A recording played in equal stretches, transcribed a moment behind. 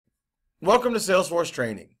Welcome to Salesforce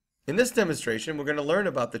Training. In this demonstration, we're going to learn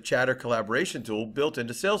about the Chatter collaboration tool built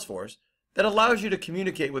into Salesforce that allows you to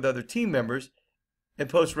communicate with other team members and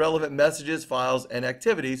post relevant messages, files, and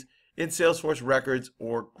activities in Salesforce records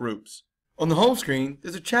or groups. On the home screen,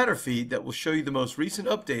 there's a Chatter feed that will show you the most recent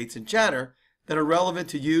updates in Chatter that are relevant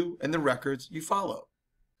to you and the records you follow.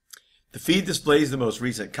 The feed displays the most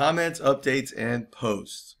recent comments, updates, and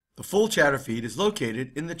posts. The full Chatter feed is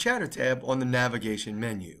located in the Chatter tab on the navigation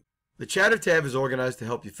menu. The Chatter tab is organized to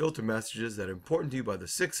help you filter messages that are important to you by the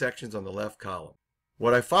 6 sections on the left column.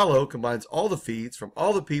 What I follow combines all the feeds from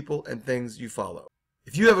all the people and things you follow.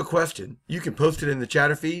 If you have a question, you can post it in the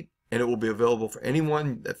Chatter feed and it will be available for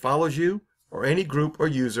anyone that follows you or any group or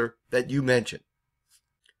user that you mention.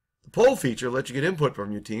 The poll feature lets you get input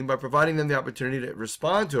from your team by providing them the opportunity to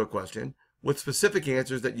respond to a question with specific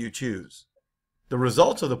answers that you choose. The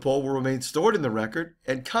results of the poll will remain stored in the record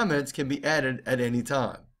and comments can be added at any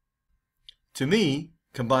time. To Me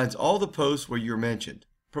combines all the posts where you're mentioned,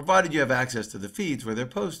 provided you have access to the feeds where they're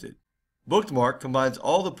posted. Bookmarked combines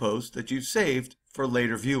all the posts that you've saved for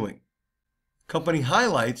later viewing. Company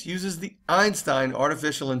Highlights uses the Einstein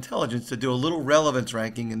artificial intelligence to do a little relevance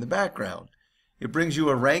ranking in the background. It brings you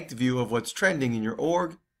a ranked view of what's trending in your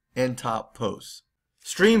org and top posts.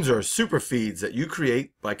 Streams are super feeds that you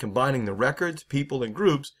create by combining the records, people, and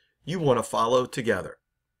groups you want to follow together.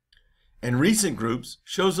 And Recent Groups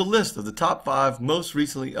shows a list of the top 5 most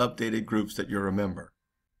recently updated groups that you'll remember.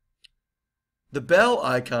 The bell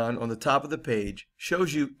icon on the top of the page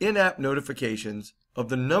shows you in-app notifications of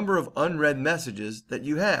the number of unread messages that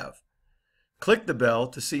you have. Click the bell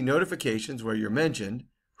to see notifications where you're mentioned,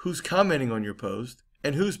 who's commenting on your post,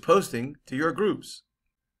 and who's posting to your groups.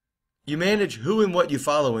 You manage who and what you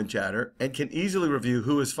follow in Chatter and can easily review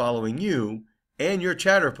who is following you and your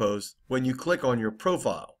Chatter posts when you click on your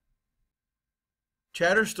profile.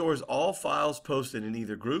 Chatter stores all files posted in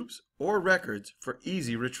either groups or records for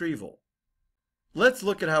easy retrieval. Let's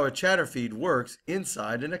look at how a Chatter feed works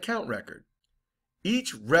inside an account record.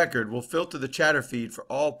 Each record will filter the Chatter feed for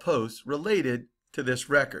all posts related to this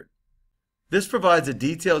record. This provides a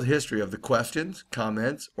detailed history of the questions,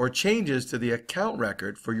 comments, or changes to the account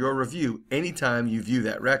record for your review anytime you view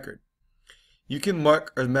that record. You can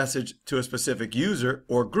mark a message to a specific user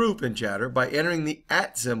or group in Chatter by entering the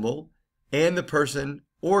 @ symbol and the person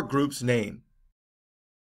or group's name.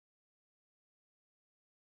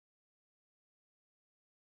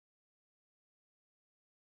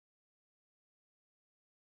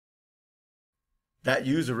 That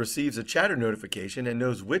user receives a Chatter notification and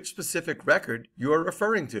knows which specific record you are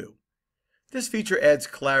referring to. This feature adds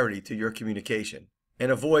clarity to your communication and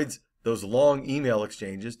avoids those long email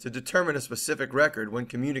exchanges to determine a specific record when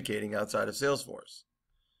communicating outside of Salesforce.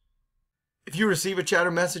 If you receive a Chatter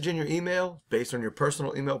message in your email based on your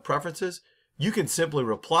personal email preferences, you can simply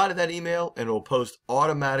reply to that email and it will post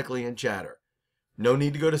automatically in Chatter. No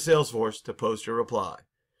need to go to Salesforce to post your reply.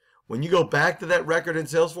 When you go back to that record in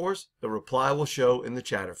Salesforce, the reply will show in the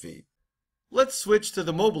Chatter feed. Let's switch to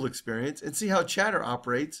the mobile experience and see how Chatter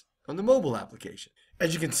operates on the mobile application.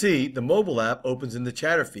 As you can see, the mobile app opens in the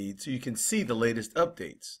Chatter feed so you can see the latest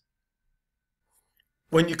updates.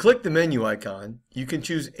 When you click the menu icon, you can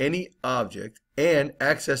choose any object and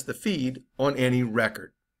access the feed on any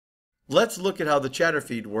record. Let's look at how the Chatter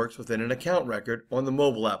feed works within an account record on the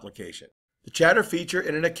mobile application. The Chatter feature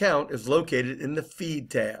in an account is located in the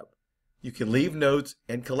Feed tab. You can leave notes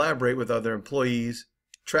and collaborate with other employees,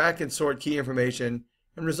 track and sort key information,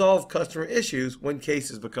 and resolve customer issues when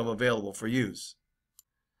cases become available for use.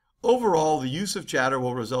 Overall, the use of Chatter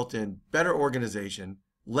will result in better organization,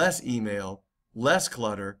 less email, less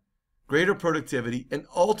clutter, greater productivity, and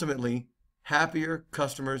ultimately happier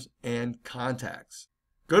customers and contacts.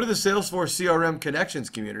 Go to the Salesforce CRM Connections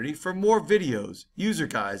community for more videos, user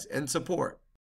guides, and support.